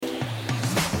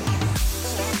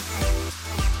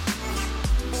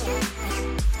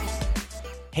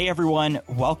Hey everyone,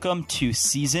 welcome to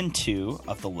Season 2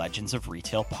 of the Legends of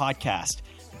Retail podcast,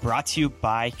 brought to you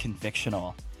by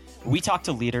Convictional. We talk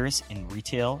to leaders in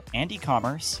retail and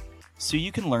e-commerce so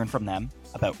you can learn from them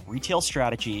about retail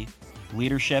strategy,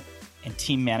 leadership, and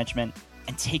team management,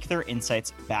 and take their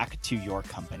insights back to your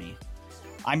company.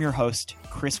 I'm your host,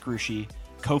 Chris Grucci,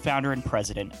 co-founder and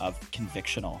president of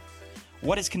Convictional.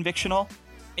 What is Convictional?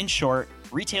 In short,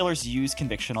 retailers use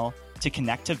Convictional to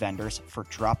connect to vendors for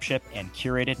dropship and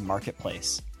curated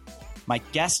marketplace. My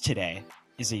guest today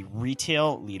is a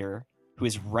retail leader who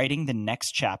is writing the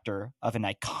next chapter of an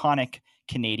iconic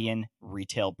Canadian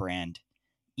retail brand,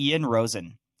 Ian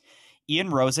Rosen.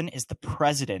 Ian Rosen is the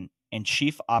president and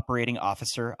chief operating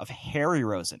officer of Harry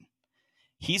Rosen.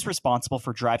 He's responsible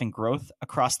for driving growth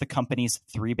across the company's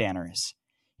three banners,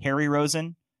 Harry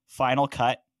Rosen, Final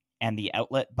Cut, and The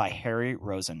Outlet by Harry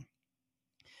Rosen.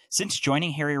 Since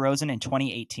joining Harry Rosen in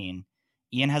 2018,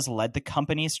 Ian has led the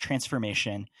company's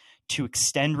transformation to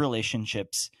extend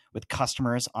relationships with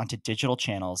customers onto digital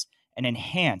channels and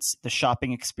enhance the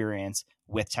shopping experience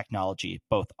with technology,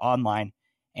 both online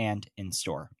and in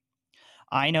store.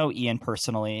 I know Ian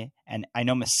personally, and I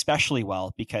know him especially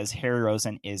well because Harry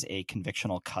Rosen is a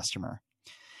Convictional customer.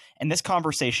 In this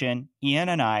conversation, Ian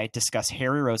and I discuss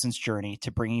Harry Rosen's journey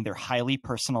to bringing their highly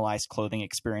personalized clothing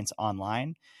experience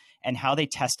online and how they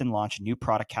test and launch new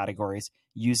product categories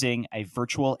using a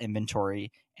virtual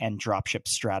inventory and dropship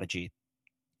strategy.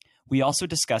 We also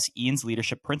discuss Ian's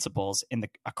leadership principles in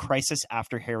a crisis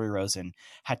after Harry Rosen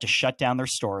had to shut down their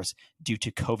stores due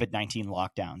to COVID-19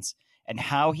 lockdowns, and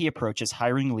how he approaches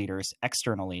hiring leaders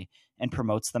externally and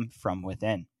promotes them from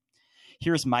within.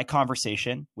 Here's my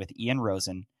conversation with Ian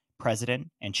Rosen,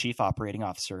 President and Chief Operating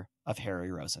Officer of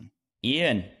Harry Rosen.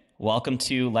 Ian, welcome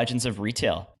to Legends of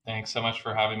Retail. Thanks so much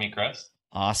for having me, Chris.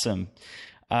 Awesome.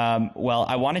 Well,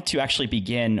 I wanted to actually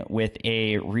begin with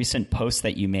a recent post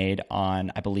that you made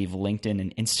on, I believe, LinkedIn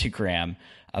and Instagram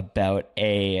about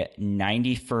a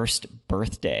 91st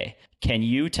birthday. Can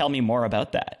you tell me more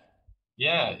about that?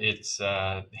 Yeah, it's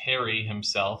Harry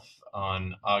himself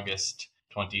on August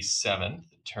 27th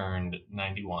turned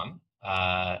 91.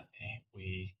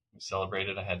 We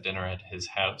celebrated. I had dinner at his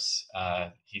house.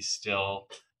 He's still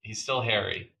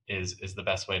Harry is the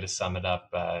best way to sum it up.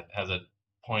 Has a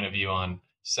point of view on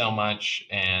so much,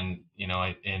 and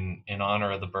in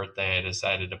honor of the birthday, I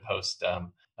decided to post a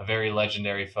very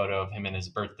legendary photo of him in his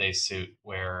birthday suit,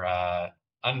 where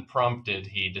unprompted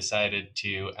he decided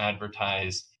to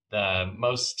advertise the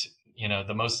most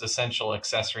essential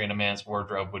accessory in a man's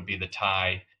wardrobe would be the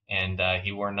tie, and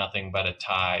he wore nothing but a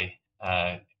tie.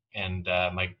 And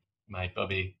my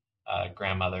bubby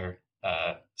grandmother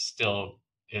still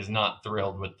is not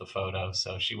thrilled with the photo.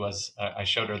 So I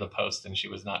showed her the post and she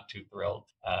was not too thrilled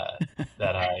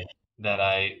that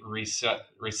I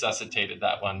resuscitated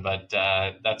that one. But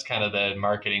that's kind of the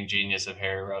marketing genius of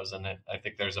Harry Rosen. I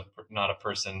think there's not a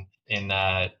person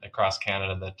across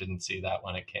Canada that didn't see that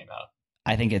when it came out.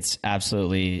 I think it's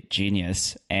absolutely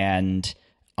genius. And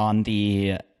on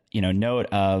the note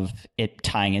of it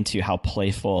tying into how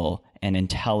playful and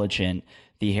intelligent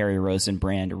the Harry Rosen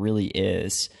brand really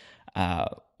is,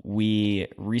 we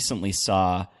recently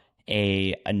saw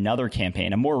another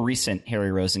campaign, a more recent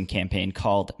Harry Rosen campaign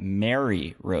called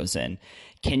Marry Rosen.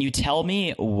 Can you tell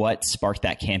me what sparked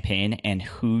that campaign and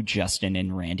who Justin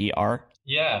and Randy are?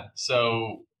 Yeah,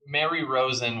 so Marry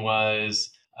Rosen was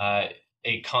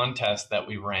a contest that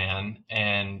we ran,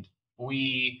 and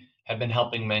we have been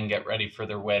helping men get ready for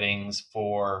their weddings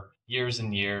for years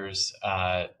and years,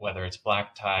 whether it's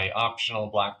black tie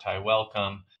optional, black tie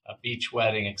welcome, a beach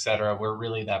wedding, etc. We're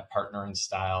really that partner in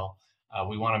style.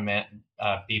 We want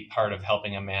to be part of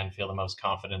helping a man feel the most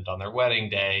confident on their wedding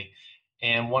day.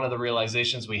 And one of the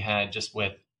realizations we had just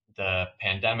with the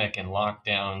pandemic and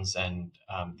lockdowns and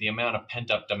the amount of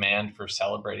pent-up demand for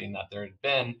celebrating that there had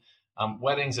been,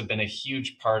 weddings have been a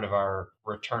huge part of our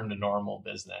return to normal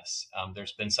business.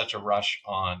 There's been such a rush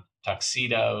on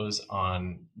tuxedos,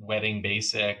 on wedding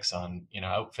basics, on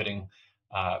outfitting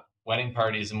wedding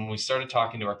parties. And when we started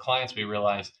talking to our clients, we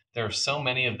realized there are so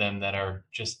many of them that are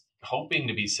just hoping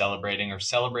to be celebrating or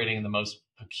celebrating in the most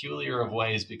peculiar of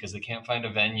ways because they can't find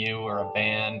a venue or a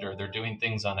band, or they're doing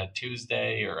things on a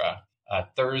Tuesday or a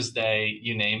Thursday,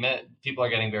 you name it. People are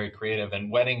getting very creative,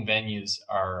 and wedding venues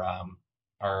are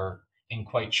in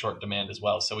quite short demand as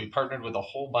well. So we partnered with a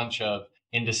whole bunch of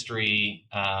industry,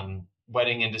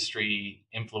 wedding industry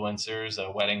influencers, a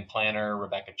wedding planner,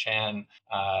 Rebecca Chan,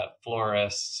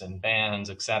 florists and bands,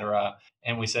 etc.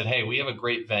 And we said, hey, we have a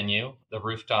great venue, the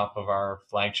rooftop of our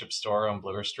flagship store on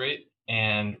Bloor Street.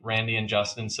 And Randy and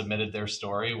Justin submitted their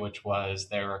story, which was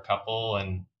they were a couple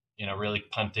and really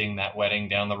punting that wedding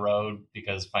down the road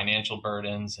because financial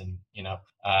burdens and,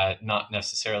 not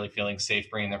necessarily feeling safe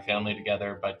bringing their family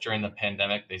together. But during the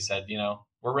pandemic, they said,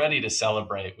 we're ready to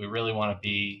celebrate. We really want to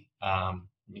be,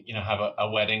 have a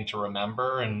wedding to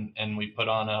remember. And we put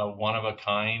on a one of a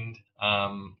kind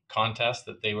contest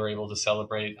that they were able to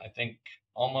celebrate, I think,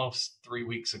 almost 3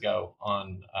 weeks ago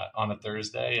on a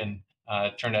Thursday. And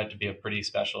it turned out to be a pretty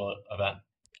special event.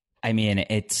 I mean,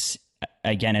 it's,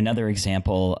 again, another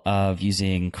example of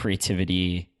using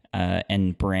creativity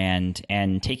and brand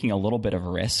and taking a little bit of a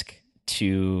risk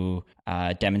to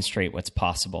demonstrate what's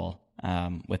possible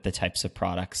with the types of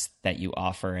products that you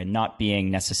offer, and not being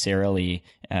necessarily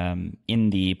in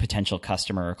the potential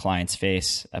customer or client's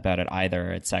face about it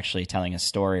either. It's actually telling a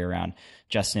story around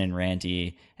Justin and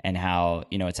Randy and how,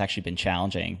 it's actually been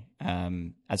challenging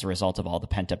as a result of all the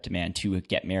pent up demand to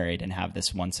get married and have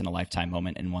this once in a lifetime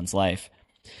moment in one's life.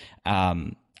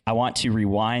 I want to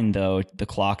rewind, though, the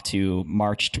clock to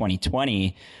March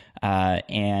 2020.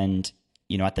 And,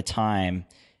 at the time,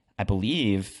 I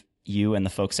believe you and the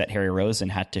folks at Harry Rosen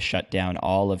had to shut down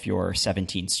all of your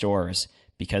 17 stores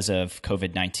because of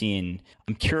COVID-19.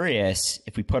 I'm curious,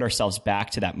 if we put ourselves back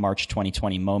to that March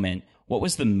 2020 moment, what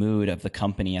was the mood of the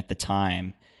company at the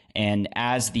time? And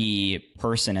as the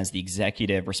person, as the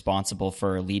executive responsible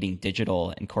for leading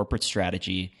digital and corporate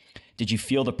strategy, did you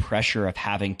feel the pressure of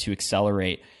having to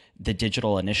accelerate the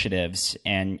digital initiatives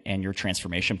and your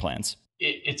transformation plans?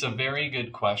 It's a very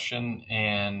good question.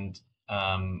 And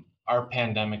our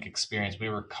pandemic experience, we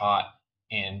were caught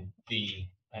in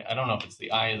I don't know if it's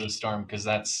the eye of the storm, because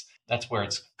that's where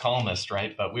it's calmest,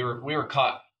 right? But we were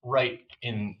caught right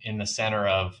in the center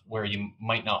of where you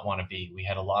might not want to be. We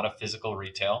had a lot of physical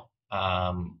retail.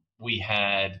 We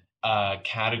had a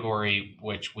category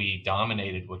which we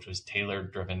dominated, which was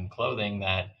tailored driven clothing,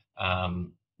 that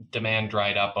demand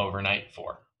dried up overnight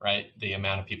for, right? The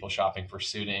amount of people shopping for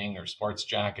suiting or sports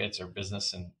jackets or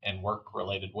business and work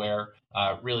related wear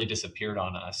really disappeared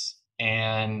on us.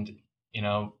 And,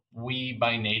 we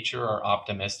by nature are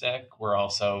optimistic. We're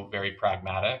also very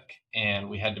pragmatic, and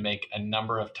we had to make a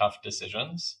number of tough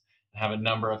decisions and have a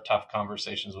number of tough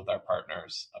conversations with our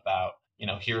partners about,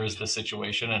 here is the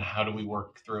situation and how do we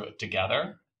work through it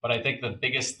together. But I think the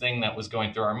biggest thing that was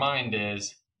going through our mind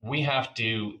is we have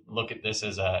to look at this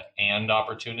as an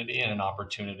opportunity, and an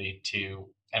opportunity to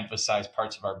emphasize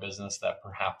parts of our business that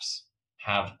perhaps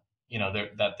have,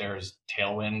 that there's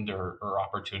tailwind or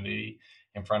opportunity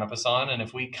in front of us on. And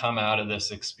if we come out of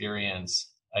this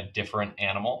experience a different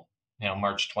animal,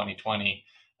 March 2020,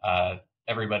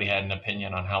 everybody had an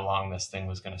opinion on how long this thing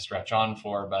was going to stretch on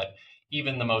for. But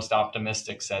even the most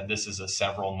optimistic said this is a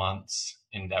several months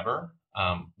endeavor.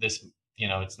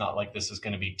 It's not like this is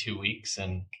going to be 2 weeks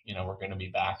and, we're going to be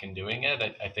back and doing it.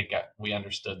 I think we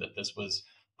understood that this was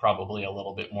probably a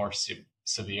little bit more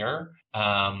severe.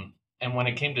 And when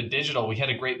it came to digital, we had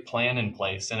a great plan in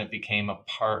place, and it became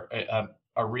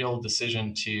a real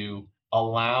decision to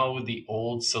allow the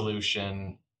old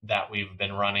solution that we've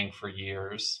been running for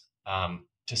years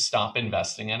to stop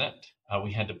investing in it.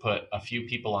 We had to put a few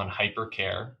people on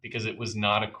hypercare because it was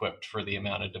not equipped for the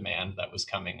amount of demand that was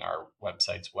coming our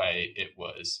website's way. It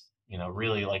was,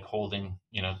 really like holding,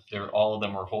 all of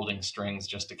them were holding strings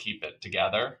just to keep it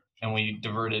together. And we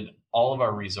diverted all of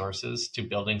our resources to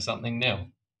building something new,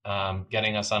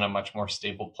 getting us on a much more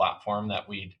stable platform that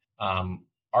we'd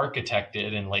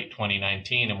architected in late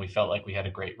 2019. And we felt like we had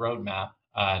a great roadmap.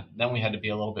 Then we had to be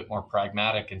a little bit more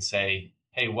pragmatic and say,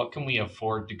 hey, what can we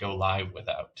afford to go live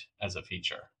without as a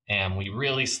feature? And we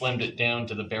really slimmed it down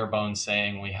to the bare bones,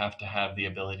 saying we have to have the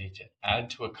ability to add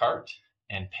to a cart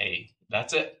and pay.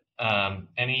 That's it.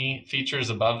 Any features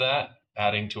above that,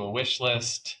 adding to a wish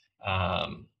list.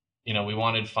 We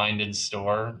wanted find in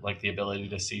store, like the ability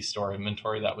to see store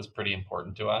inventory. That was pretty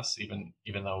important to us, even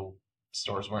though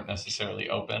stores weren't necessarily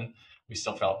open. We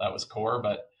still felt that was core,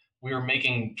 but we were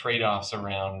making trade-offs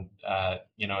around,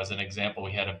 as an example,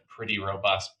 we had a pretty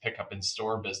robust pickup in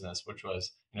store business, which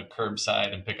was,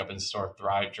 curbside and pickup in store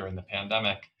thrived during the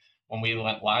pandemic. When we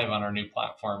went live on our new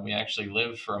platform, we actually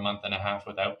lived for a month and a half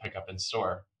without pickup in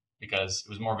store because it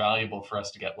was more valuable for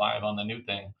us to get live on the new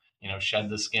thing, shed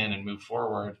the skin and move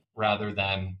forward rather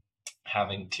than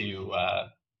having to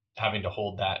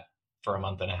hold that for a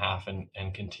month and a half and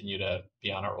continue to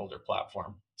be on our older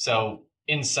platform. So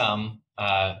in sum,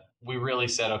 we really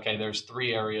said, okay, there's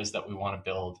 3 areas that we want to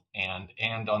build.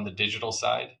 And on the digital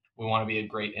side, we want to be a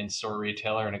great in-store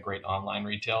retailer and a great online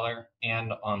retailer.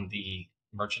 And on the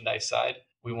merchandise side,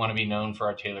 we want to be known for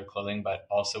our tailored clothing, but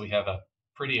also we have a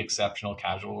pretty exceptional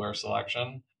casual wear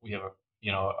selection. We have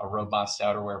a robust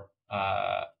outerwear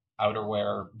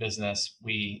outerwear business.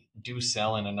 We do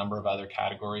sell in a number of other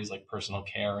categories like personal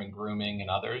care and grooming and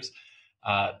others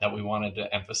that we wanted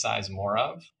to emphasize more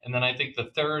of. And then I think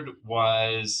the third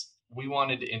was we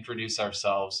wanted to introduce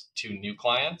ourselves to new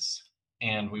clients,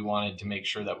 and we wanted to make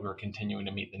sure that we were continuing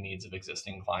to meet the needs of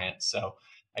existing clients. So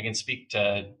I can speak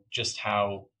to just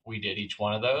how we did each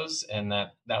one of those, and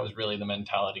that was really the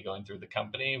mentality going through the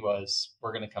company was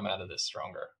we're going to come out of this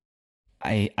stronger.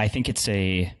 I think it's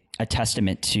a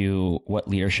testament to what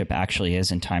leadership actually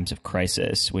is in times of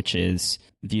crisis, which is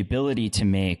the ability to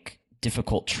make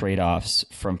difficult trade-offs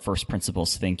from first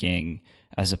principles thinking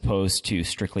as opposed to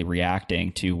strictly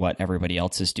reacting to what everybody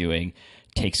else is doing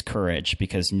takes courage,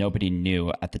 because nobody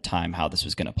knew at the time how this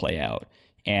was going to play out.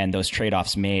 And those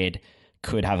trade-offs made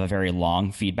could have a very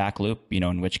long feedback loop,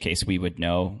 in which case we would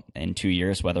know in 2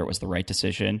 years whether it was the right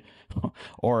decision,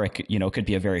 or it could, could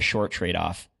be a very short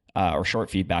trade-off or short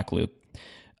feedback loop.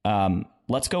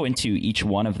 Let's go into each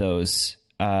one of those,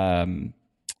 sort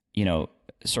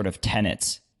of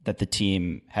tenets that the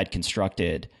team had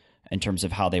constructed in terms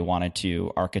of how they wanted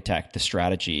to architect the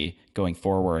strategy going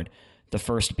forward. The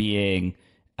first being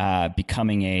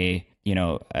becoming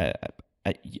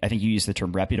I think you used the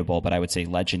term reputable, but I would say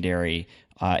legendary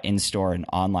in-store and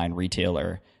online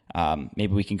retailer.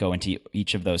 Maybe we can go into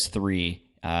each of those three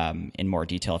in more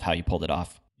detail of how you pulled it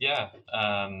off. Yeah,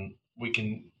 we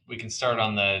can start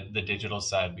on the digital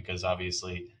side, because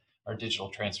obviously our digital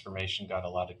transformation got a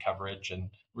lot of coverage, and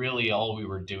really all we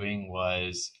were doing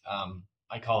was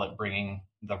I call it bringing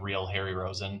the real Harry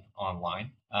Rosen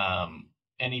online.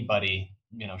 Anybody,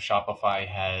 Shopify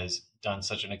has done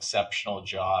such an exceptional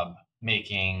job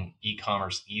making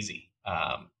e-commerce easy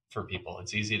for people.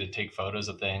 It's easy to take photos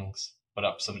of things, put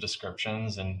up some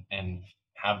descriptions, and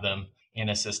have them in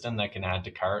a system that can add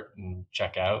to cart and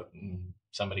check out, and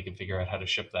somebody can figure out how to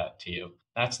ship that to you.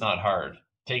 That's not hard.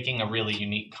 Taking a really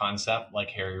unique concept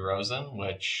like Harry Rosen,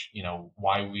 which,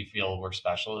 why we feel we're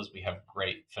special is we have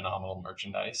great, phenomenal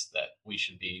merchandise that we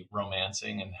should be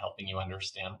romancing and helping you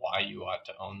understand why you ought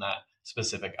to own that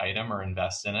specific item or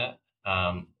invest in it.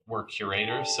 We're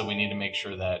curators, so we need to make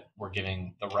sure that we're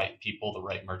giving the right people the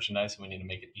right merchandise, and we need to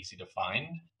make it easy to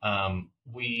find.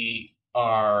 We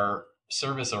are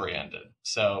service oriented,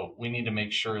 so we need to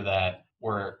make sure that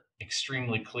we're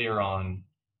extremely clear on,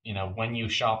 when you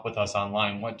shop with us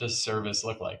online, what does service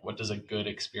look like? What does a good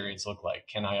experience look like?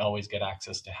 Can I always get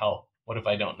access to help? What if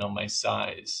I don't know my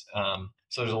size?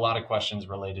 So there's a lot of questions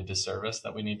related to service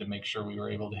that we need to make sure we were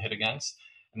able to hit against.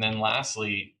 And then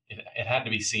lastly, it had to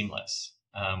be seamless.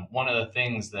 One of the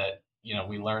things that,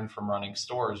 we learned from running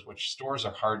stores, which stores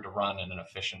are hard to run in an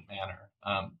efficient manner.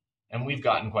 And we've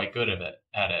gotten quite good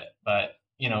at it. But,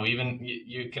 even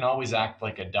you can always act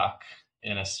like a duck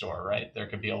in a store, right? There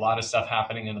could be a lot of stuff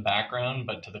happening in the background,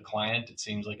 but to the client, it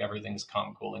seems like everything's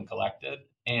calm, cool, and collected.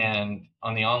 And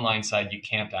on the online side, you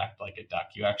can't act like a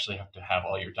duck. You actually have to have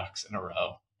all your ducks in a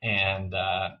row and,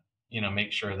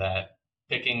 make sure that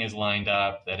picking is lined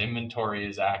up, that inventory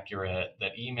is accurate,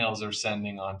 that emails are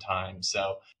sending on time.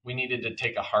 So we needed to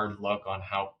take a hard look on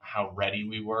how ready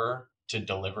we were to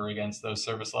deliver against those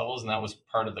service levels. And that was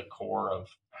part of the core of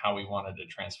how we wanted to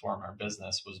transform our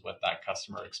business, was with that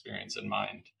customer experience in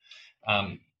mind.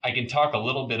 I can talk a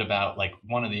little bit about like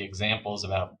one of the examples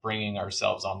about bringing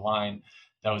ourselves online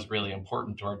that was really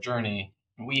important to our journey.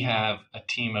 We have a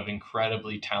team of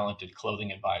incredibly talented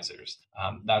clothing advisors.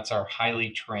 That's our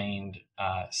highly trained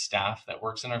staff that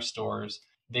works in our stores.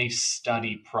 They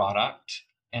study product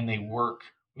and they work,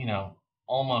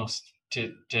 almost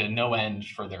to no end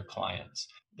for their clients.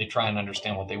 They try and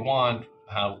understand what they want,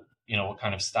 how, what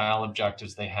kind of style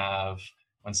objectives they have.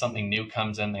 When something new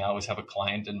comes in, they always have a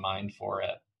client in mind for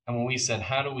it. And when we said,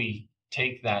 how do we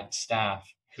take that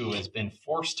staff who has been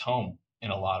forced home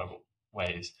in a lot of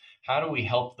ways, how do we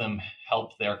help them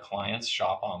help their clients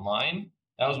shop online?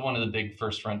 That was one of the big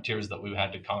first frontiers that we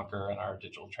had to conquer in our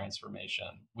digital transformation.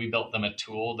 We built them a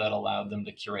tool that allowed them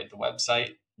to curate the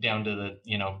website down to the,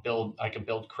 I could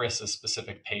build Chris a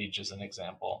specific page as an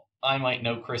example. I might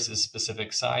know Chris's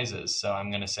specific sizes. So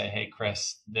I'm going to say, hey,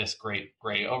 Chris, this great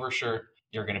gray overshirt,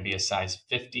 you're going to be a size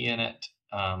 50 in it.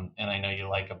 And I know you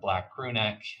like a black crew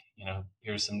neck.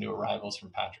 Here's some new arrivals from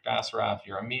Patrick Asraf.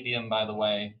 You're a medium, by the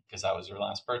way, because that was your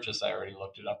last purchase. I already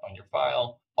looked it up on your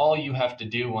file. All you have to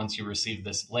do once you receive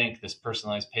this link, this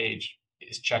personalized page,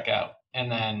 is check out.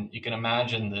 And then you can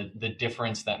imagine the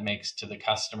difference that makes to the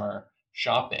customer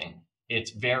shopping.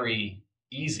 It's very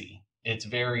easy. It's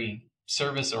very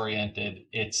service oriented.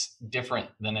 It's different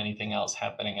than anything else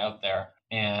happening out there.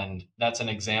 And that's an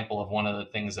example of one of the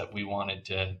things that we wanted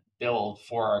to build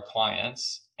for our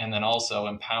clients, and then also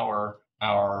empower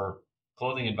our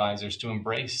clothing advisors to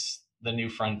embrace the new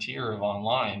frontier of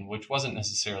online, which wasn't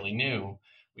necessarily new.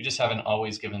 We just haven't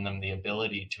always given them the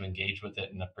ability to engage with it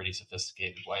in a pretty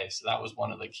sophisticated way. So that was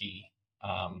one of the key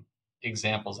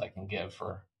examples I can give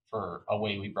for a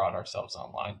way we brought ourselves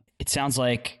online. It sounds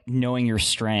like knowing your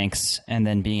strengths and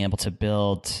then being able to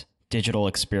build digital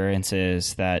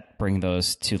experiences that bring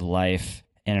those to life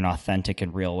in an authentic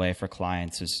and real way for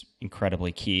clients is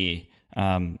incredibly key.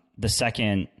 The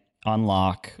second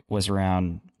unlock was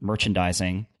around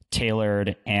merchandising,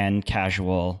 tailored and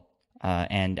casual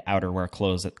and outerwear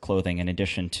clothing, in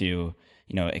addition to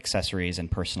accessories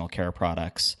and personal care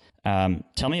products.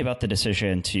 Tell me about the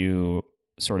decision to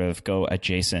sort of go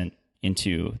adjacent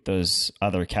into those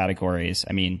other categories.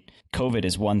 I mean, COVID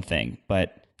is one thing,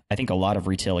 but I think a lot of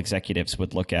retail executives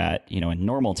would look at, in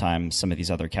normal times, some of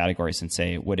these other categories and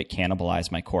say, would it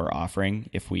cannibalize my core offering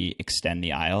if we extend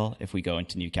the aisle, if we go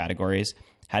into new categories?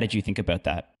 How did you think about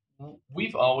that?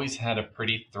 We've always had a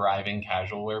pretty thriving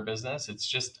casual wear business. It's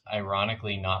just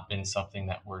ironically not been something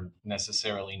that we're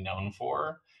necessarily known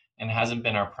for and hasn't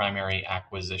been our primary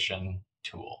acquisition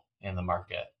tool in the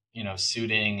market.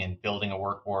 Suiting and building a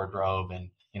work wardrobe and,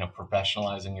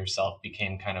 professionalizing yourself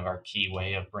became kind of our key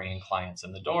way of bringing clients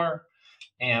in the door.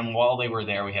 And while they were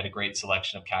there, we had a great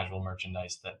selection of casual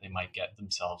merchandise that they might get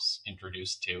themselves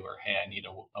introduced to, or, hey, I need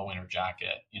a winter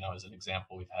jacket. As an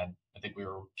example, I think we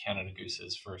were Canada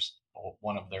Goose's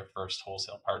one of their first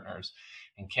wholesale partners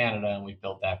in Canada, and we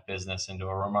built that business into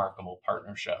a remarkable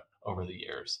partnership over the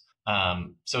years.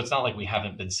 So it's not like we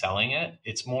haven't been selling it.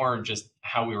 It's more just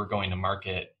how we were going to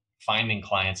market, finding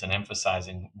clients and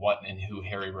emphasizing what and who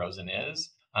Harry Rosen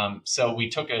is. So we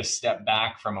took a step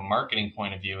back from a marketing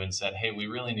point of view and said, hey, we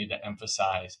really need to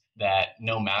emphasize that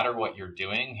no matter what you're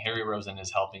doing, Harry Rosen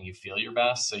is helping you feel your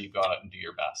best. So you go out and do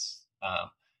your best.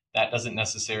 That doesn't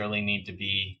necessarily need to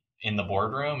be in the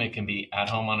boardroom. It can be at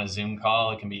home on a Zoom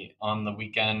call. It can be on the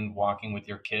weekend, walking with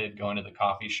your kid, going to the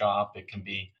coffee shop. It can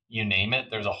be, you name it.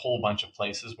 There's a whole bunch of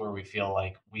places where we feel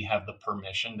like we have the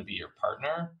permission to be your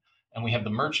partner. And we have the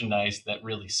merchandise that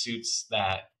really suits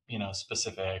that,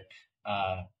 specific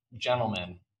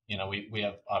gentleman. We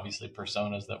have obviously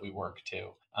personas that we work to.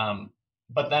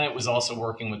 But then it was also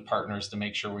working with partners to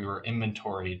make sure we were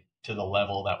inventoried to the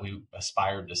level that we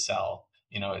aspired to sell.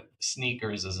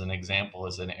 Sneakers, as an example,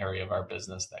 is an area of our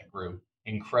business that grew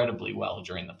incredibly well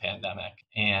during the pandemic.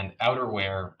 And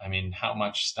outerwear, I mean, how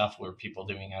much stuff were people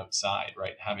doing outside,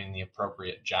 right? Having the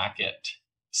appropriate jacket,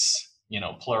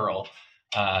 plural,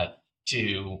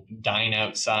 to dine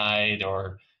outside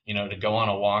or, to go on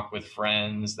a walk with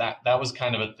friends. That was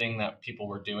kind of a thing that people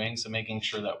were doing. So making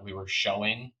sure that we were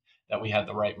showing that we had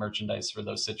the right merchandise for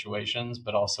those situations,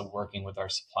 but also working with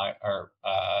our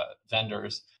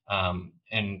vendors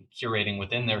and curating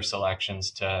within their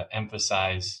selections to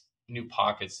emphasize new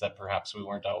pockets that perhaps we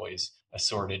weren't always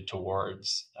assorted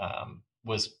towards,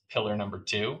 was pillar number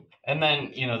 2. And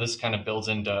then, this kind of builds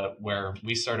into where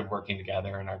we started working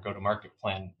together, and our go-to-market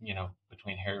plan,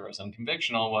 between Harry Rosen and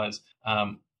Convictional was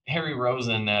Harry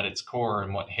Rosen at its core,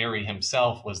 and what Harry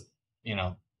himself was,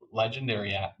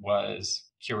 legendary at, was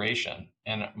curation.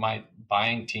 And my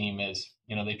buying team is,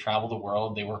 they travel the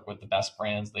world, they work with the best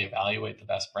brands, they evaluate the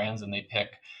best brands, and they pick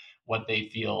what they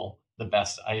feel the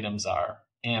best items are.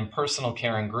 And personal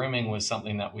care and grooming was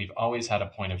something that we've always had a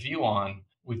point of view on.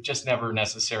 We've just never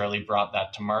necessarily brought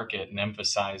that to market and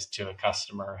emphasized to a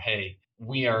customer, hey,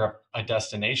 we are a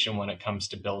destination when it comes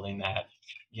to building that.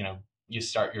 You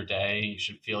start your day, you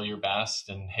should feel your best,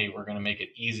 and hey, we're going to make it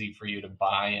easy for you to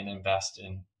buy and invest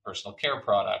in personal care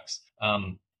products.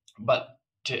 But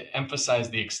to emphasize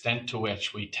the extent to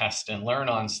which we test and learn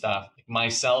on stuff,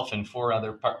 myself and 4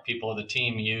 other people of the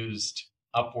team used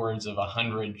upwards of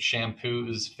 100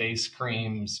 shampoos, face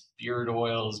creams, beard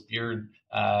oils, beard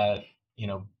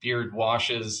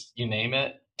washes, you name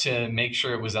it, to make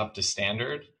sure it was up to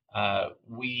standard.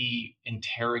 We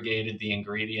interrogated the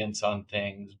ingredients on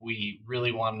things. We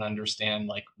really wanted to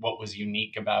understand what was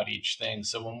unique about each thing.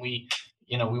 So when we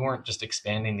weren't just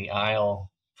expanding the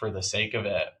aisle for the sake of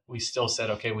it. We still said,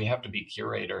 okay, we have to be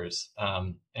curators.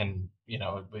 The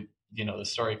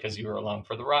story because you were along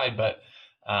for the ride, but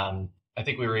I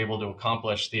think we were able to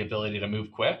accomplish the ability to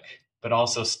move quick, but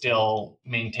also still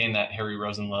maintain that Harry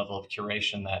Rosen level of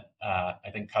curation that I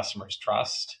think customers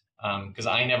trust. Because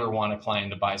I never want a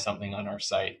client to buy something on our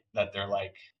site that they're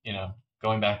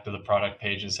going back to the product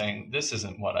page and saying, this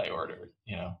isn't what I ordered.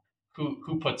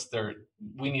 Who puts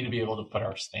we need to be able to put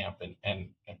our stamp and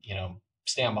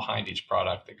stand behind each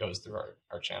product that goes through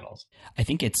our channels. I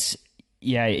think it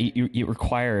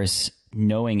requires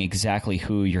knowing exactly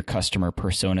who your customer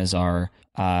personas are,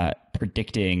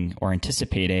 predicting or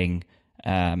anticipating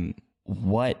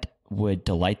what would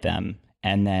delight them,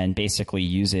 and then basically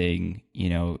using,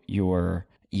 your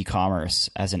e-commerce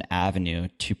as an avenue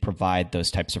to provide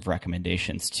those types of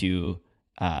recommendations to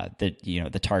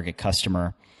the target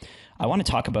customer. I want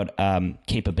to talk about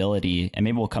capability, and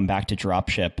maybe we'll come back to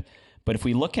dropship. But if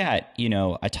we look at,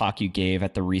 a talk you gave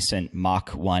at the recent Mach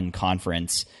 1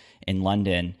 conference in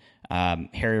London,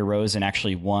 Harry Rosen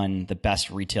actually won the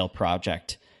best retail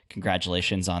project.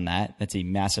 Congratulations on that. That's a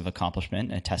massive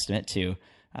accomplishment, a testament to,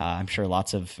 I'm sure,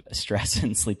 lots of stress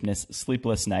and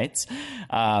sleepless nights.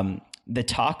 The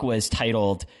talk was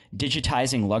titled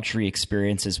Digitizing Luxury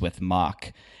Experiences with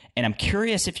Mach. And I'm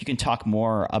curious if you can talk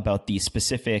more about the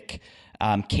specific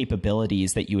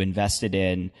capabilities that you invested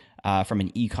in from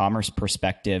an e-commerce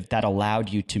perspective that allowed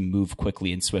you to move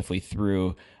quickly and swiftly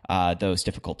through those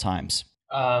difficult times.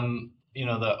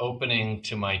 The opening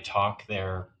to my talk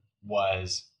there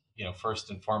was, first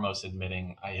and foremost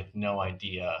admitting I have no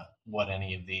idea what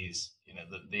any of these,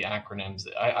 the acronyms,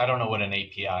 I don't know what an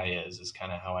API is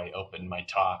kind of how I opened my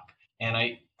talk. And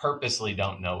I purposely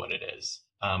don't know what it is.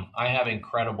 I have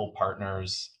incredible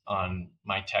partners on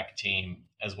my tech team,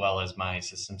 as well as my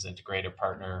systems integrator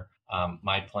partner,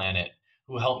 My Planet,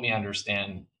 who help me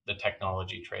understand the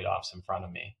technology trade-offs in front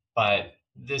of me. But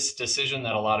this decision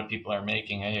that a lot of people are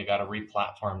making, hey, I got to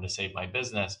re-platform to save my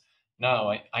business.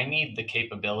 No, I need the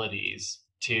capabilities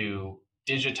to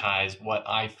digitize what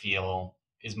I feel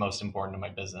is most important to my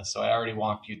business. So I already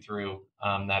walked you through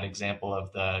that example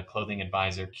of the clothing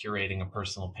advisor curating a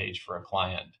personal page for a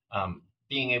client.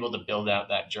 Being able to build out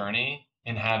that journey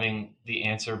and having the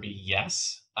answer be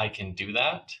yes, I can do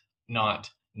that, not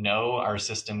no, our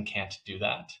system can't do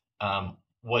that,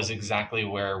 was exactly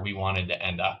where we wanted to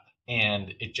end up.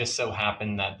 And it just so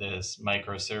happened that this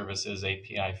microservices,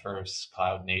 API first,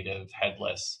 cloud native,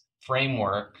 headless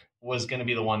framework was going to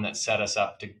be the one that set us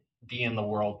up to be in the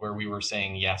world where we were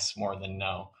saying yes more than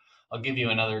no. I'll give you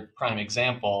another prime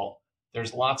example.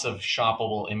 There's lots of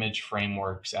shoppable image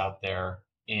frameworks out there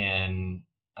in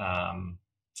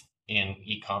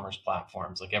e-commerce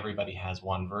platforms. Like everybody has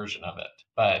one version of it,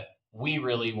 but we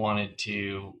really wanted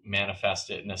to manifest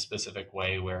it in a specific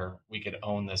way where we could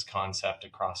own this concept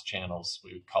across channels.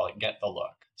 We would call it Get the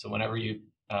Look. So whenever you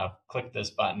click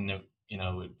this button, it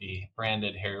would be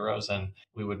branded Harry Rosen.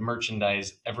 We would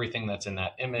merchandise everything that's in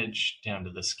that image down to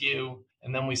the SKU.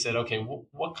 And then we said, okay,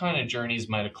 what kind of journeys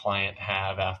might a client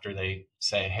have after they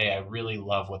say, hey, I really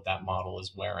love what that model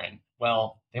is wearing?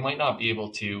 Well, they might not be able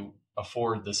to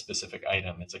afford the specific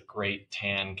item. It's a great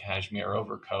tan cashmere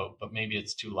overcoat, but maybe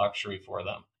it's too luxury for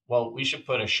them. Well, we should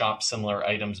put a shop similar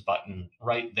items button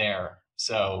right there,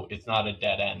 so it's not a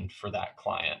dead end for that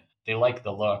client. They like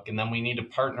the look. And then we need to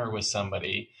partner with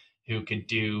somebody who could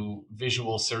do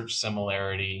visual search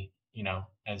similarity,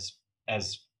 as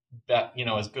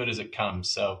good as it comes.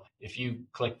 So if you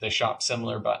click the shop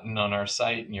similar button on our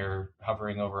site and you're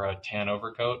hovering over a tan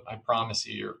overcoat, I promise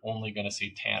you're only going to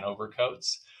see tan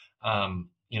overcoats,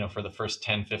 for the first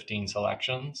 10, 15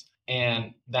 selections.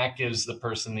 And that gives the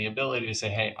person the ability to say,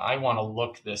 hey, I want to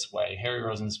look this way. Harry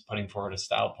Rosen's putting forward a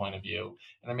style point of view,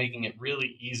 and they're making it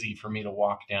really easy for me to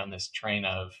walk down this train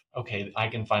of, okay, I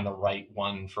can find the right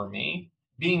one for me.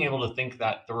 Being able to think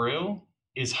that through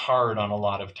is hard on a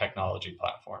lot of technology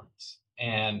platforms.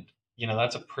 And,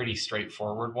 that's a pretty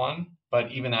straightforward one.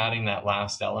 But even adding that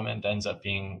last element ends up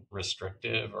being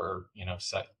restrictive, or,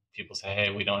 people say,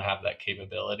 hey, we don't have that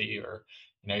capability, or,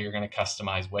 you're going to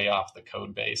customize way off the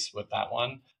code base with that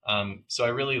one. So I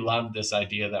really love this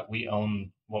idea that we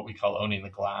own what we call owning the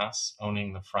glass,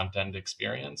 owning the front end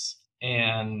experience.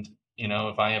 And,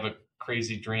 if I have a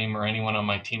crazy dream, or anyone on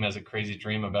my team has a crazy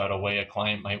dream about a way a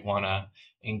client might want to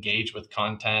engage with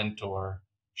content or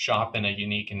shop in a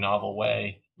unique and novel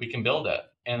way, we can build it,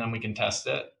 and then we can test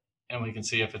it, and we can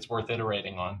see if it's worth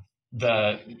iterating on.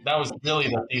 That was really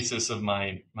the thesis of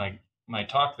my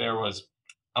talk there was,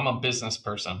 I'm a business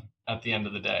person at the end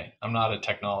of the day. I'm not a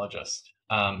technologist.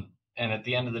 And at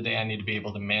the end of the day, I need to be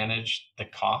able to manage the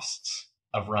costs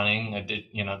of running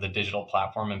the digital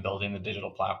platform and building the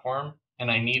digital platform. And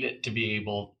I need it to be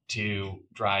able to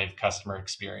drive customer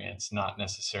experience, not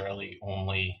necessarily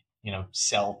only,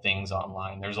 sell things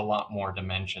online. There's a lot more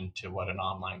dimension to what an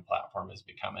online platform is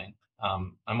becoming.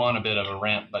 I'm on a bit of a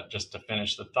rant, but just to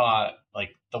finish the thought,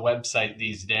 like the website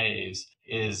these days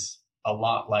is a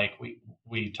lot like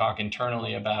we talk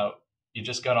internally about. You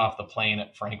just got off the plane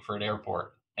at Frankfurt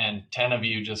Airport, and 10 of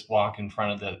you just walk in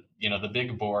front of the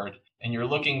big board, and you're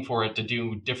looking for it to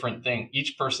do different things.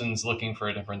 Each person's looking for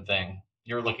a different thing.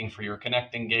 You're looking for your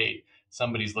connecting gate.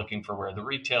 Somebody's looking for where the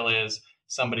retail is.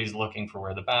 Somebody's looking for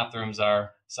where the bathrooms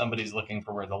are. Somebody's looking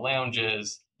for where the lounge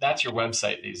is. that's your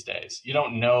website these days. You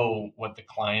don't know what the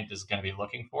client is going to be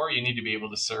looking for. You need to be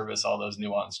able to service all those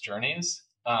nuanced journeys.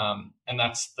 And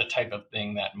that's the type of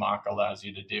thing that Mock allows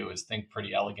you to do, is think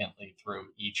pretty elegantly through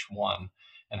each one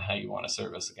and how you want to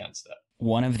service against it.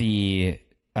 One of the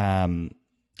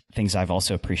things I've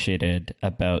also appreciated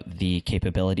about the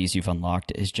capabilities you've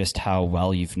unlocked is just how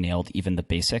well you've nailed even the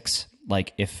basics.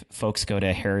 Like if folks go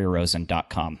to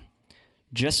harryrosen.com,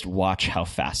 just watch how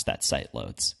fast that site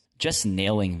loads. Just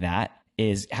nailing that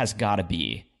has got to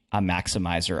be a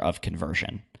maximizer of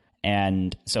conversion.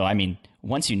 And so, I mean,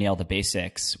 once you nail the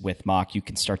basics with Mock, you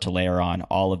can start to layer on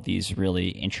all of these really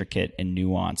intricate and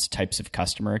nuanced types of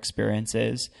customer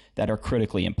experiences that are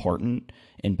critically important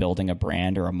in building a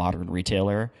brand or a modern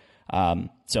retailer.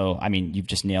 So, I mean, you've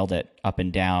just nailed it up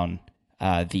and down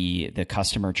the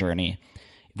customer journey.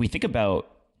 If we think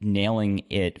about nailing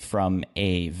it from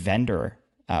a vendor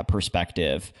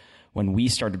perspective, when we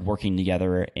started working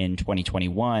together in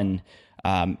 2021,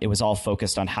 it was all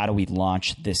focused on how do we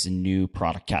launch this new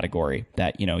product category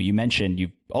that, you mentioned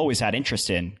you've always had interest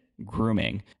in: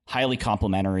 grooming, highly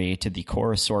complementary to the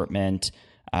core assortment.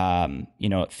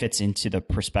 It fits into the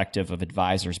perspective of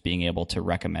advisors being able to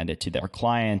recommend it to their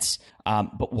clients.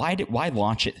 But why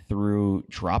launch it through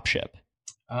dropship?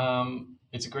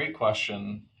 It's a great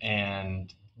question.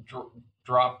 And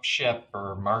dropship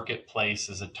or marketplace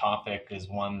as a topic is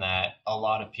one that a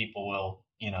lot of people will,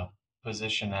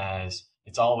 position as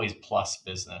it's always plus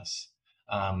business.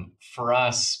 For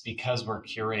us, because we're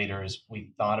curators,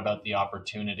 we thought about the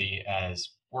opportunity as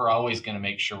we're always going to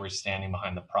make sure we're standing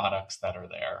behind the products that are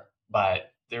there.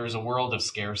 But there's a world of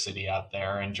scarcity out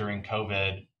there. And during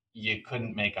COVID, you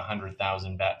couldn't make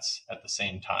 100,000 bets at the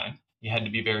same time. You had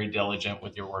to be very diligent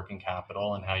with your working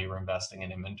capital and how you were investing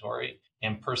in inventory.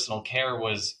 And personal care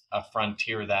was a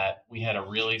frontier that we had a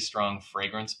really strong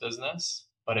fragrance business.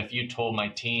 But if you told my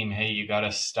team, hey, you got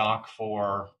to stock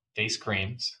for face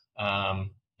creams and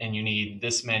you need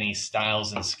this many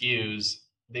styles and SKUs,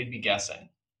 they'd be guessing.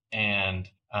 And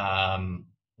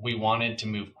we wanted to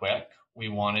move quick. We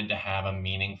wanted to have a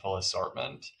meaningful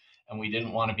assortment, and we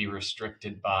didn't want to be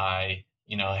restricted by,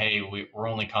 hey, we're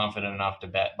only confident enough to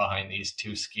bet behind these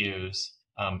 2 SKUs.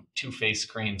 2 face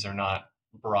creams are not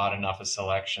broad enough a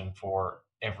selection for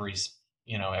every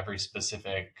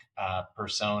specific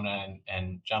persona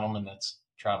and gentleman that's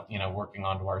working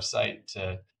onto our site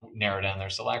to narrow down their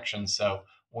selection. So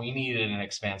we needed an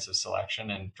expansive selection,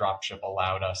 and dropship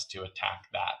allowed us to attack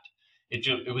that.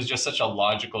 It was just such a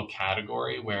logical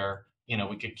category where,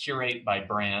 we could curate by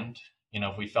brand.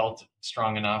 If we felt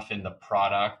strong enough in the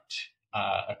product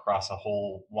across a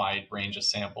whole wide range of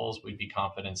samples, we'd be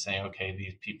confident saying, okay,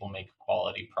 these people make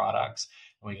quality products,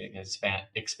 and we can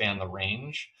expand the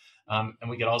range. And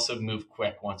we could also move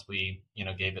quick once we,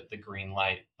 gave it the green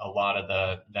light. A lot of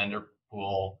the vendor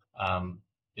pool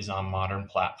is on modern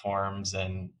platforms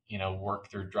and, work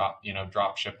through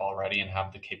dropship already and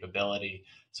have the capability.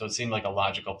 So it seemed like a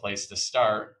logical place to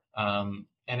start.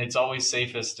 And it's always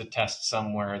safest to test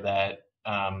somewhere that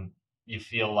you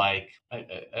feel like,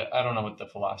 I don't know what the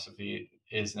philosophy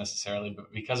is necessarily,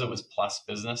 but because it was plus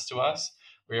business to us,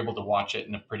 we were able to watch it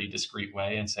in a pretty discreet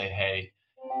way and say, hey,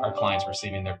 our clients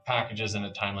receiving their packages in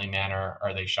a timely manner?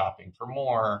 Are they shopping for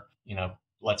more?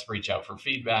 Let's reach out for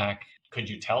feedback. Could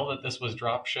you tell that this was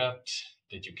drop shipped?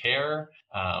 Did you care?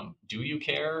 Do you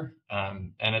care?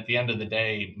 And at the end of the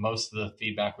day, most of the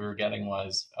feedback we were getting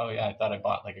was, oh yeah, I thought I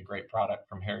bought like a great product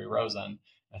from Harry Rosen.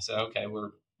 I said, okay,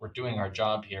 we're doing our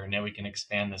job here. Now we can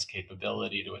expand this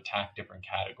capability to attack different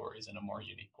categories in a more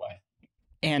unique way.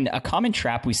 And a common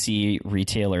trap we see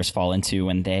retailers fall into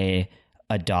when they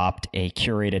adopt a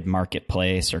curated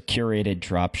marketplace or curated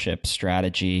dropship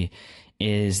strategy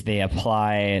is they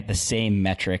apply the same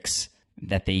metrics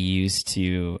that they use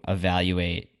to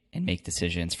evaluate and make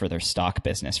decisions for their stock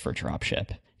business for dropship.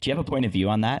 Do you have a point of view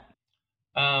on that?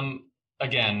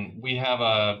 Again, we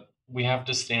have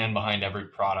to stand behind every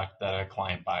product that a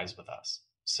client buys with us.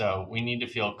 So we need to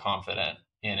feel confident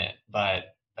in it.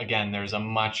 But again, there's a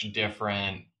much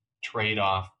different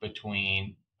trade-off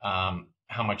between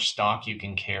how much stock you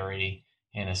can carry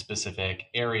in a specific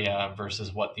area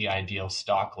versus what the ideal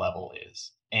stock level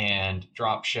is. And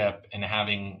dropship and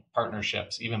having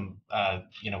partnerships, even,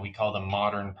 we call them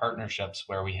modern partnerships,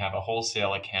 where we have a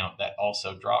wholesale account that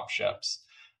also dropships,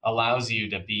 allows you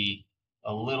to be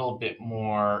a little bit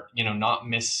more, not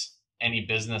miss any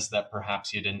business that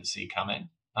perhaps you didn't see coming,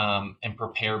 and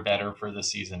prepare better for the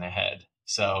season ahead.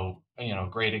 So,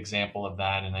 great example of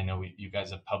that. And I know you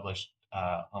guys have published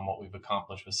on what we've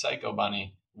accomplished with Psycho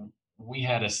Bunny. We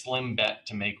had a slim bet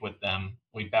to make with them.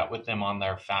 We bet with them on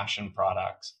their fashion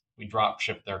products. we drop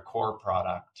shipped their core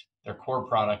product. Their core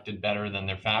product did better than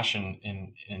their fashion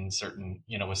in certain,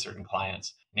 with certain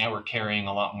clients. Now we're carrying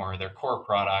a lot more of their core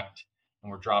product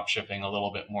and we're drop shipping a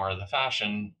little bit more of the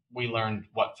fashion. We learned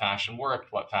what fashion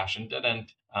worked, what fashion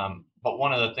didn't. But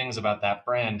one of the things about that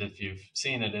brand, if you've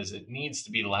seen it, is it needs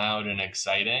to be loud and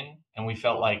exciting. And we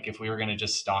felt like if we were going to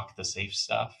just stock the safe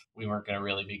stuff, we weren't going to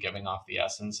really be giving off the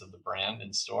essence of the brand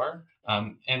in store.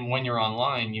 And when you're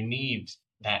online, you need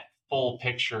that full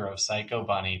picture of Psycho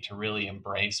Bunny to really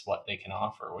embrace what they can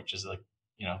offer, which is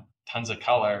tons of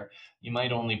color. You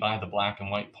might only buy the black and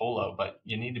white polo, but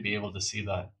you need to be able to see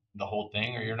the whole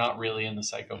thing, or you're not really in the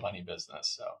Psycho Bunny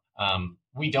business. So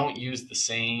we don't use the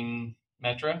same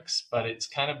metrics, but it's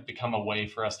kind of become a way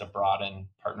for us to broaden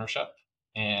partnership.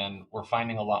 And we're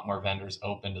finding a lot more vendors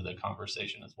open to the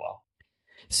conversation as well.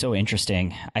 So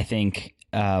interesting. I think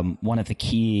one of the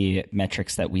key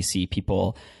metrics that we see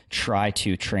people try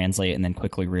to translate and then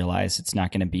quickly realize it's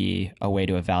not going to be a way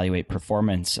to evaluate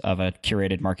performance of a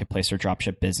curated marketplace or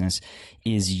dropship business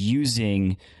is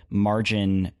using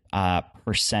margin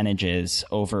percentages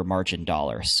over margin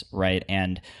dollars, right?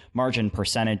 And margin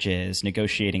percentages,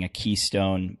 negotiating a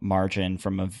keystone margin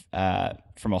from a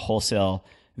wholesale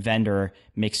vendor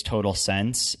makes total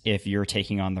sense if you're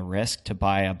taking on the risk to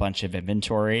buy a bunch of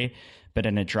inventory. But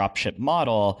in a dropship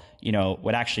model,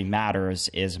 what actually matters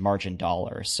is margin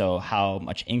dollars. So how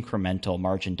much incremental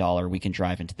margin dollar we can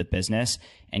drive into the business,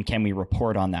 and can we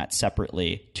report on that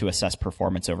separately to assess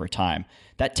performance over time?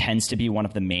 That tends to be one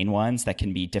of the main ones that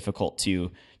can be difficult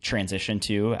to transition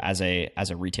to as a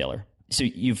retailer. So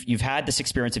you've had this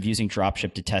experience of using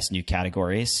dropship to test new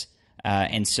categories.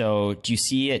 And so do you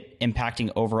see it impacting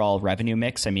overall revenue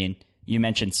mix? I mean, you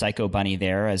mentioned Psycho Bunny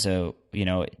there as it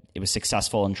was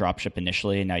successful in dropship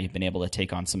initially, and now you've been able to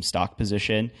take on some stock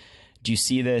position. Do you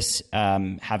see this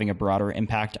having a broader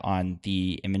impact on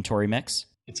the inventory mix?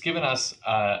 It's given us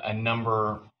a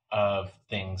number of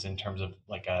things in terms of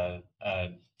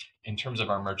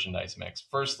our merchandise mix.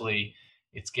 Firstly,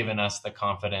 it's given us the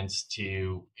confidence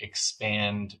to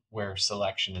expand where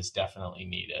selection is definitely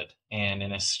needed. And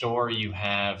in a store, you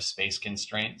have space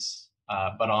constraints,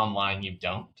 but online you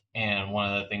don't. And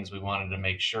one of the things we wanted to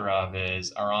make sure of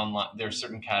is our online, there are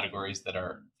certain categories that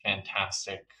are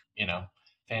fantastic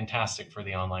for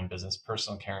the online business.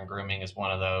 Personal care and grooming is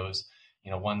one of those,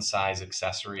 one size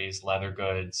accessories, leather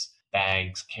goods,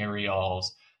 bags,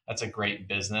 carry-alls. That's a great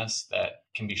business that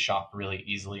can be shopped really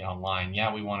easily online.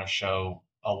 Yeah, we want to show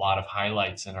a lot of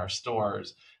highlights in our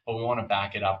stores, but we want to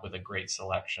back it up with a great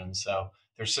selection. So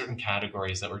there's certain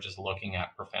categories that we're just looking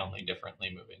at profoundly differently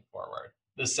moving forward.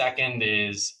 The second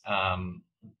is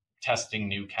testing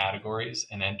new categories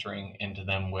and entering into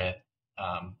them with,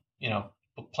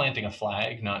 planting a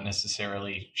flag, not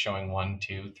necessarily showing 1,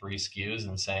 2, 3 SKUs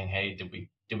and saying, hey,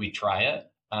 did we try it?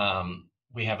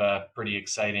 We have a pretty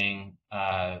exciting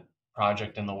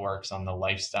project in the works on the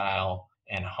lifestyle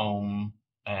and home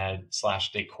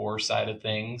 / decor side of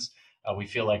things. We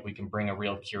feel like we can bring a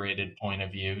real curated point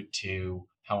of view to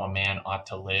how a man ought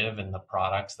to live and the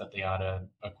products that they ought to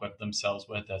equip themselves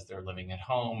with as they're living at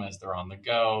home, as they're on the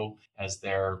go, as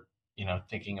they're,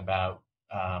 thinking about,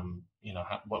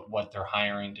 what they're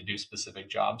hiring to do specific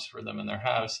jobs for them in their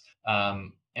house.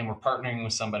 And we're partnering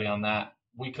with somebody on that.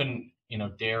 We couldn't,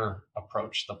 dare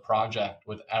approach the project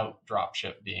without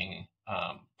dropship being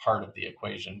part of the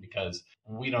equation, because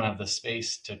we don't have the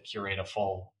space to curate a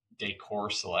full decor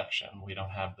selection. We don't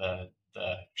have the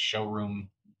showroom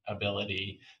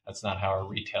ability. That's not how our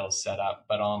retail is set up,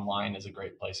 but online is a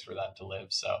great place for that to live.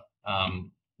 So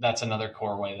that's another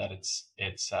core way that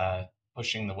it's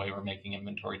pushing the way we're making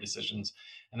inventory decisions.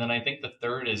 And then I think the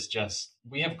third is just,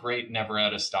 we have great never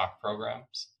out of stock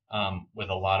programs with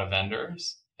a lot of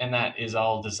vendors. And that is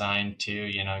all designed to,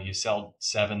 you sell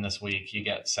 7 this week, you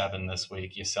get 7 this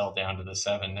week, you sell down to the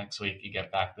 7 next week, you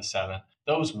get back the 7.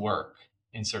 Those work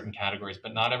in certain categories,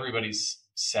 but not everybody's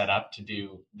set up to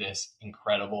do this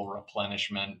incredible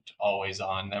replenishment, always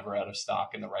on, never out of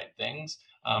stock in the right things.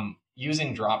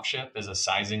 Using dropship as a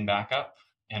sizing backup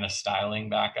and a styling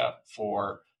backup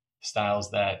for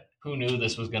styles that who knew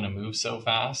this was going to move so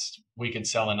fast, we could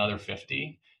sell another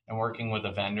 50. And working with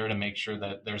a vendor to make sure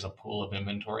that there's a pool of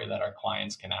inventory that our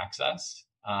clients can access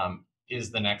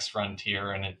is the next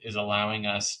frontier. And it is allowing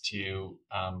us to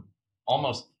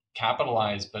almost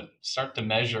capitalize, but start to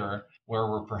measure where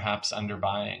we're perhaps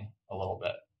underbuying a little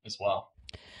bit as well.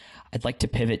 I'd like to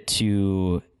pivot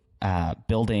to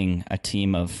building a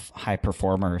team of high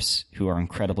performers who are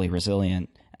incredibly resilient.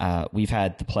 We've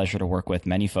had the pleasure to work with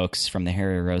many folks from the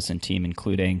Harry Rosen team,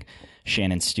 including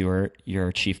Shannon Stewart,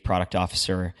 your chief product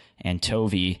officer, and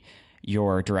Tovi.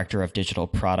 your director of digital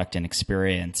product and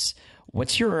experience.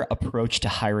 What's your approach to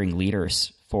hiring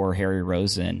leaders for Harry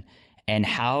Rosen? And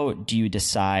how do you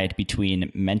decide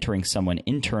between mentoring someone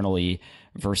internally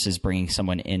versus bringing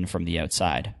someone in from the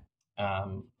outside?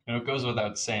 It goes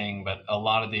without saying, but a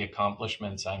lot of the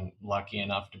accomplishments I'm lucky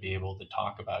enough to be able to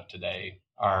talk about today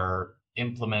are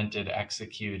implemented,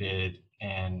 executed,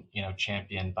 and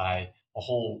championed by a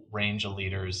whole range of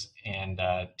leaders and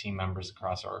team members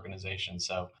across our organization.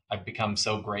 So I've become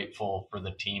so grateful for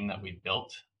the team that we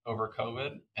built over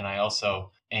COVID, and I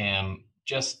also am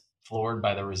just floored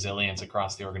by the resilience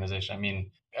across the organization. I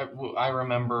mean, I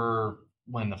remember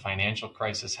when the financial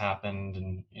crisis happened,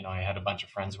 and I had a bunch of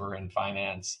friends who were in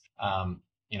finance.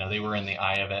 They were in the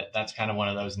eye of it. That's kind of one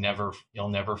of those you'll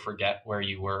never forget where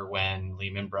you were when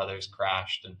Lehman Brothers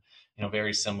crashed, and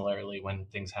very similarly when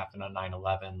things happened on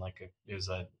 9/11. Like it was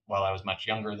while I was much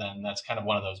younger then, that's kind of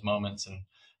one of those moments, and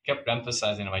kept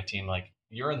emphasizing to my team, like,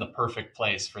 you're in the perfect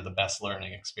place for the best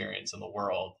learning experience in the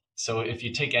world. So if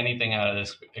you take anything out of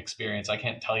this experience, I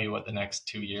can't tell you what the next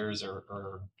 2 years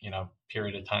or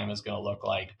period of time is going to look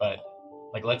like, but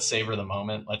like, let's savor the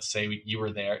moment. Let's say you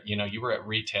were there, you were at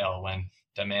retail when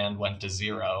demand went to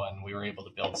zero and we were able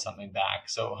to build something back.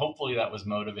 So hopefully that was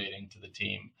motivating to the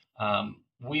team.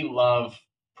 We love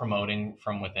promoting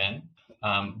from within,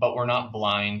 but we're not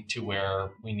blind to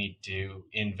where we need to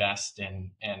invest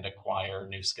in and acquire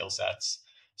new skill sets.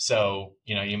 So,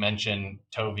 you mentioned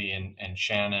Toby and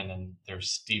Shannon, and there's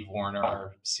Steve Warner,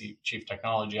 our Chief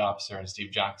Technology Officer, and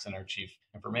Steve Jackson, our Chief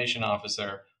Information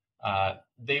Officer.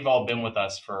 They've all been with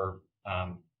us for,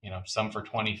 some for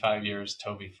 25 years,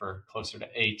 Toby for closer to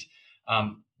 8.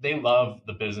 They love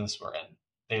the business we're in.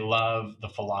 They love the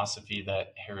philosophy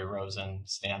that Harry Rosen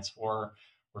stands for.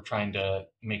 We're trying to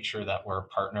make sure that we're a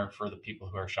partner for the people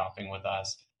who are shopping with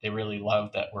us. They really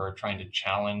love that we're trying to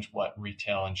challenge what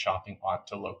retail and shopping ought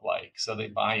to look like. So they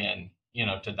buy in,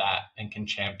 to that and can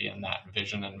champion that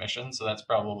vision and mission. So that's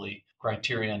probably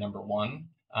criteria number one.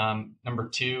 Number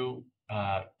two,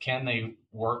 can they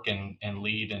work and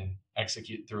lead and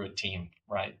execute through a team,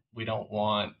 right? We don't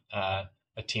want a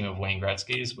team of Wayne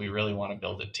Gretzky's. We really want to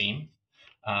build a team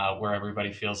where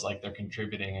everybody feels like they're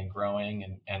contributing and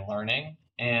growing and learning.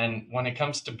 And when it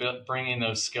comes to bringing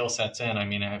those skill sets in, I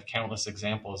mean, I have countless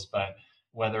examples, but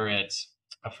whether it's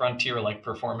a frontier like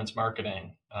performance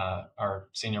marketing, our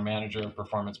senior manager of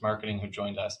performance marketing who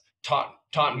joined us,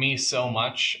 taught me so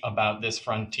much about this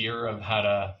frontier of how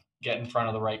to get in front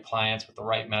of the right clients with the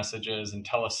right messages and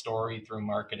tell a story through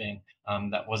marketing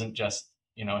that wasn't just,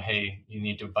 hey, you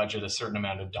need to budget a certain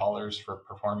amount of dollars for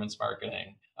performance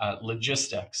marketing.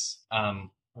 Logistics.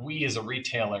 We as a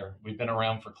retailer, we've been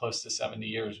around for close to 70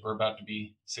 years. We're about to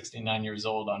be 69 years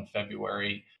old on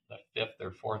February the 5th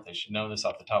or 4th. I should know this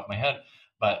off the top of my head.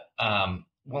 But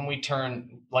when we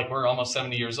turn, like, we're almost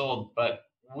 70 years old, but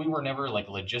we were never like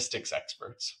logistics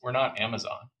experts. We're not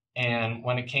Amazon. And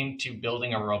when it came to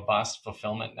building a robust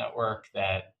fulfillment network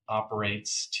that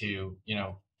operates to,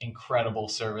 incredible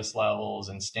service levels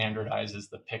and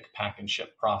standardizes the pick, pack, and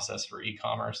ship process for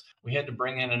e-commerce, we had to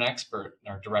bring in an expert.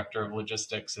 Our director of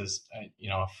logistics is,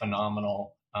 a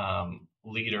phenomenal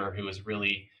leader who has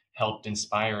really helped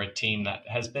inspire a team that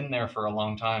has been there for a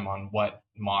long time on what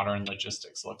modern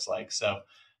logistics looks like. So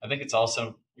I think it's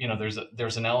also,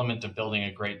 there's an element of building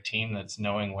a great team that's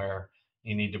knowing where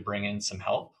you need to bring in some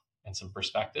help and some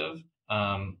perspective.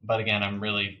 But again, I'm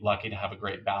really lucky to have a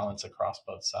great balance across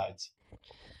both sides.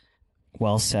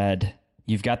 Well said.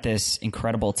 You've got this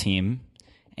incredible team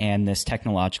and this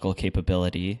technological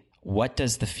capability. What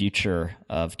does the future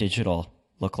of digital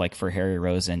look like for Harry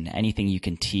Rosen? Anything you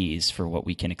can tease for what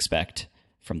we can expect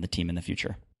from the team in the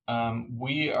future?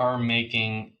 We are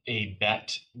making a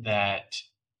bet that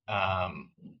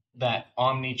that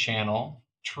omni-channel,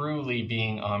 truly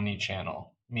being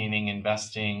omni-channel, meaning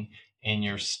investing in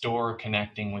your store,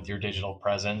 connecting with your digital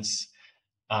presence,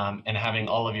 and having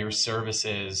all of your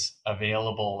services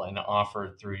available and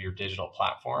offered through your digital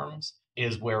platforms,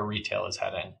 is where retail is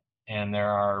heading. And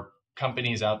there are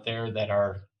companies out there that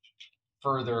are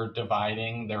further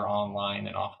dividing their online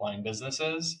and offline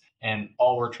businesses. And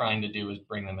all we're trying to do is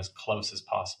bring them as close as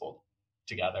possible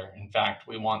together. In fact,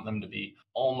 we want them to be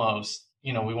almost,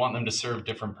 we want them to serve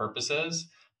different purposes,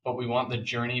 but we want the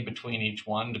journey between each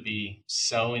one to be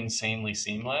so insanely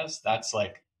seamless. That's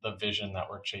like the vision that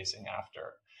we're chasing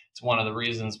after. It's one of the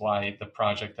reasons why the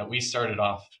project that we started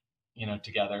off,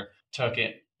 together took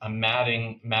it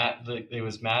it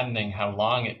was maddening how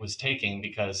long it was taking,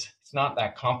 because it's not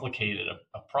that complicated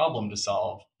a problem to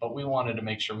solve, but we wanted to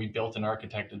make sure we built and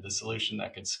architected the solution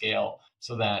that could scale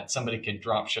so that somebody could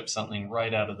drop ship something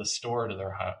right out of the store to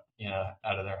their house,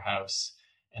 out of their house,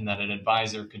 and that an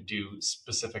advisor could do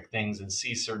specific things and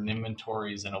see certain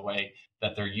inventories in a way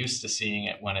that they're used to seeing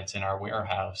it when it's in our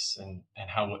warehouse, and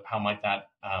how might that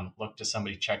look to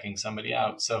somebody checking somebody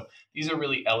out. So these are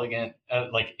really elegant,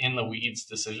 like in the weeds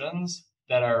decisions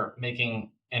that are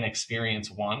making an experience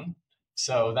one.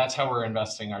 So that's how we're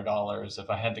investing our dollars.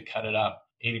 If I had to cut it up,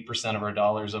 80% of our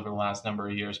dollars over the last number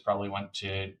of years probably went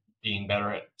to being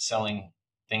better at selling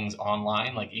things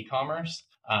online, like e-commerce.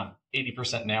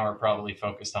 80% now are probably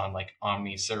focused on like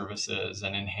omni services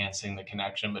and enhancing the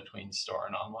connection between store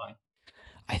and online.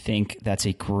 I think that's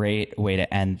a great way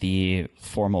to end the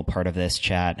formal part of this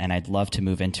chat. And I'd love to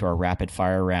move into our rapid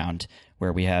fire round,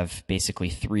 where we have basically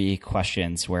 3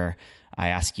 questions where I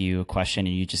ask you a question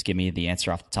and you just give me the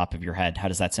answer off the top of your head. How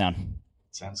does that sound?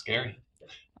 Sounds scary.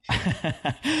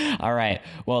 All right.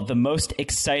 Well, the most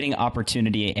exciting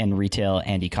opportunity in retail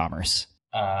and e-commerce.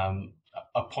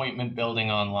 Appointment building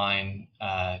online,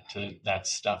 to that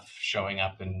stuff showing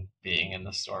up and being in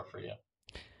the store for you.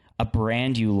 A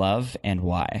brand you love and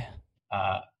why?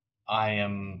 I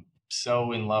am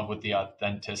so in love with the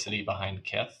authenticity behind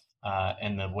Kith,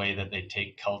 and the way that they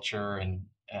take culture and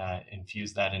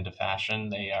infuse that into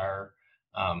fashion. They are,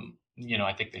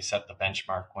 I think they set the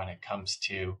benchmark when it comes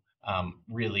to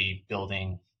really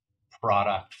building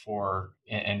product for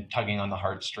and tugging on the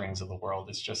heartstrings of the world.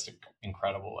 It's just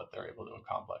incredible what they're able to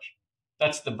accomplish.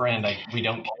 That's the brand we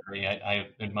don't carry. I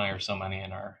admire so many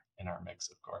in our mix,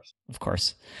 of course. Of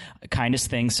course. Kindest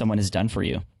thing someone has done for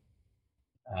you?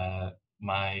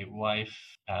 My wife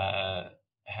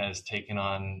has taken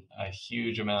on a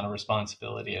huge amount of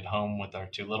responsibility at home with our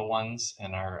 2 little ones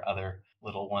and our other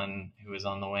little one who is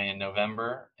on the way in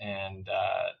November. And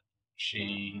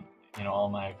she, all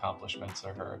my accomplishments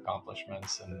are her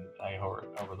accomplishments, and I owe her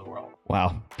over the world.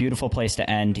 Wow. Beautiful place to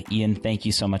end. Ian, thank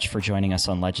you so much for joining us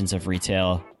on Legends of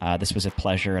Retail. This was a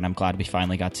pleasure, and I'm glad we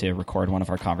finally got to record one of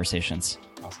our conversations.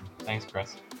 Awesome. Thanks,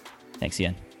 Chris. Thanks,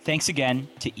 Ian. Thanks again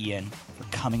to Ian for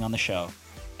coming on the show,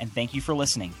 and thank you for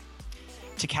listening.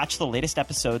 To catch the latest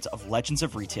episodes of Legends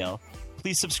of Retail,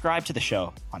 please subscribe to the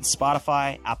show on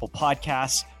Spotify, Apple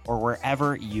Podcasts, or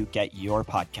wherever you get your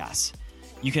podcasts.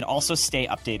 You can also stay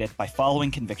updated by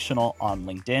following Convictional on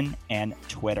LinkedIn and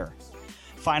Twitter.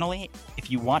 Finally,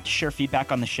 if you want to share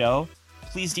feedback on the show,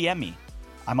 please DM me.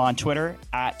 I'm on Twitter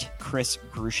at Chris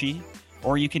Grushi,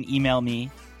 or you can email me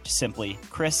simply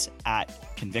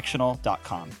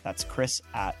chris@convictional.com. That's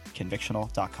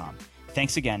chris@convictional.com.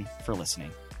 Thanks again for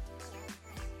listening.